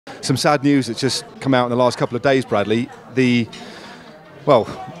some sad news that's just come out in the last couple of days, Bradley. It's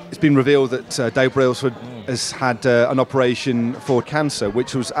been revealed that Dave Brailsford has had an operation for cancer,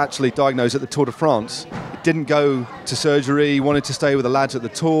 which was actually diagnosed at the Tour de France. It didn't go to surgery, wanted to stay with the lads at the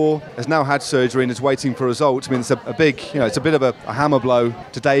Tour, has now had surgery and is waiting for results. I mean, it's a big, it's a bit of a hammer blow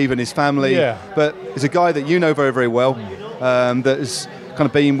to Dave and his family, but it's a guy that you know very, very well, that has kind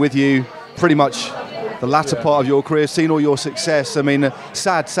of been with you pretty much the latter part of your career, seen all your success. I mean,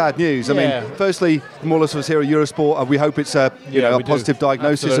 sad news. I mean, firstly, from all of us here at Eurosport, we hope it's a positive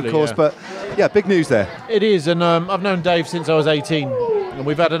diagnosis, of course. But big news there. It is, and I've known Dave since I was 18, and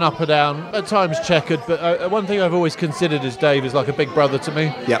we've had an up and down, at times checkered. But one thing I've always considered is Dave is like a big brother to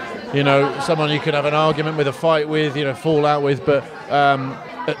me. Yeah. Someone you can have an argument with, a fight with, fall out with, but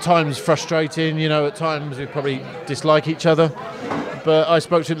at times frustrating. At times we probably dislike each other. But I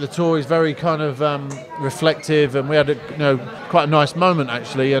spoke to him at the Tour. He's very kind of reflective, and we had quite a nice moment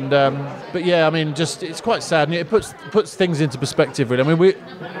actually. And but I mean, just it's quite sad, and it puts things into perspective really. I mean,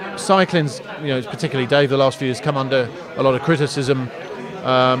 cycling's particularly Dave the last few years come under a lot of criticism.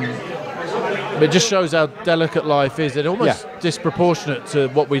 It just shows how delicate life is, and almost disproportionate to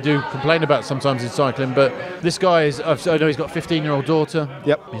what we do complain about sometimes in cycling. But this guy I know he's got a 15-year-old daughter.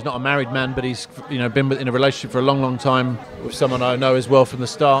 Yep. He's not a married man, but he's been in a relationship for a long time with someone I know as well from the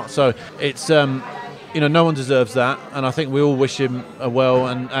start. So it's no one deserves that, and I think we all wish him well.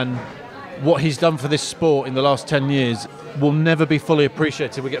 And what he's done for this sport in the last 10 years will never be fully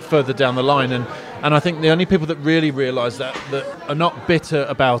appreciated. We get further down the line, and I think the only people that really realise that are not bitter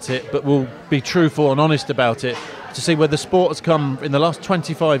about it, but will be truthful and honest about it, to see where the sport has come in the last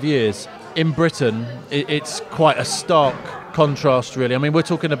 25 years in Britain. It's quite a stark contrast, really. I mean, we're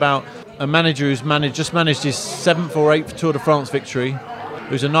talking about a manager who's just managed his 7th or 8th Tour de France victory,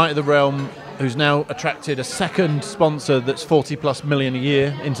 who's a Knight of the Realm, who's now attracted a second sponsor that's 40+ million a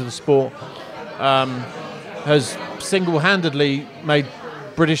year into the sport. Has single-handedly made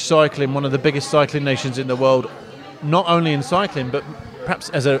British cycling one of the biggest cycling nations in the world, not only in cycling, but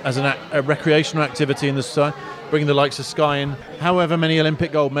perhaps as a recreational activity in the side, bringing the likes of Sky in. However many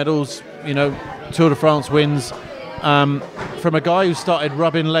Olympic gold medals, Tour de France wins, from a guy who started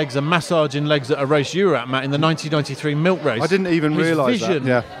rubbing legs and massaging legs at a race you were at, Matt, in the 1993 Milk Race. I didn't even realise that. His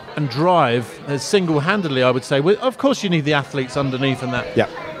vision and drive has single-handedly, I would say, of course you need the athletes underneath and that. Yeah.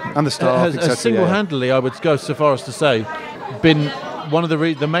 And the staff, has single-handedly, I would go so far as to say, been one of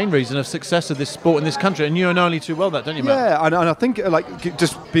the main reason of success of this sport in this country. And you know only too well that, don't you, Matt? Yeah, and I think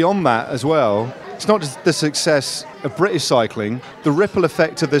just beyond that as well, it's not just the success of British cycling, the ripple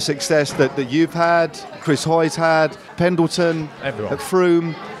effect of the success that you've had, Chris Hoy's had, Pendleton, everyone,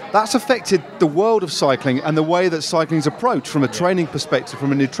 Froome. That's affected the world of cycling and the way that cycling's approached from a training perspective,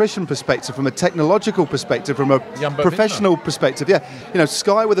 from a nutrition perspective, from a technological perspective, from a professional perspective. Yeah,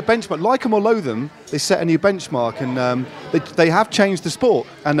 Sky with a benchmark, like them or loathe them, they set a new benchmark, and they have changed the sport.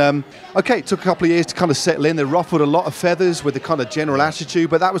 And it took a couple of years to kind of settle in. They ruffled a lot of feathers with the kind of general attitude,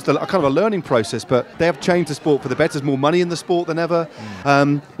 but that was kind of a learning process. But they have changed the sport for the better. There's more money in the sport than ever.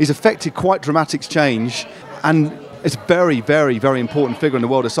 He's affected quite dramatic change, and it's a very, very, very important figure in the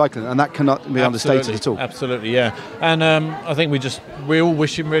world of cycling, and that cannot be understated at all. Absolutely, yeah. And I think we all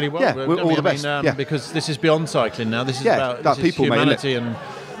wish him really well. Yeah, we're all the best. Because this is beyond cycling now. This is about people, humanity, and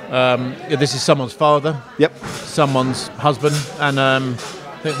this is someone's father, someone's husband, and I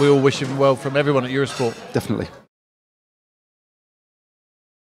think we all wish him well from everyone at Eurosport. Definitely.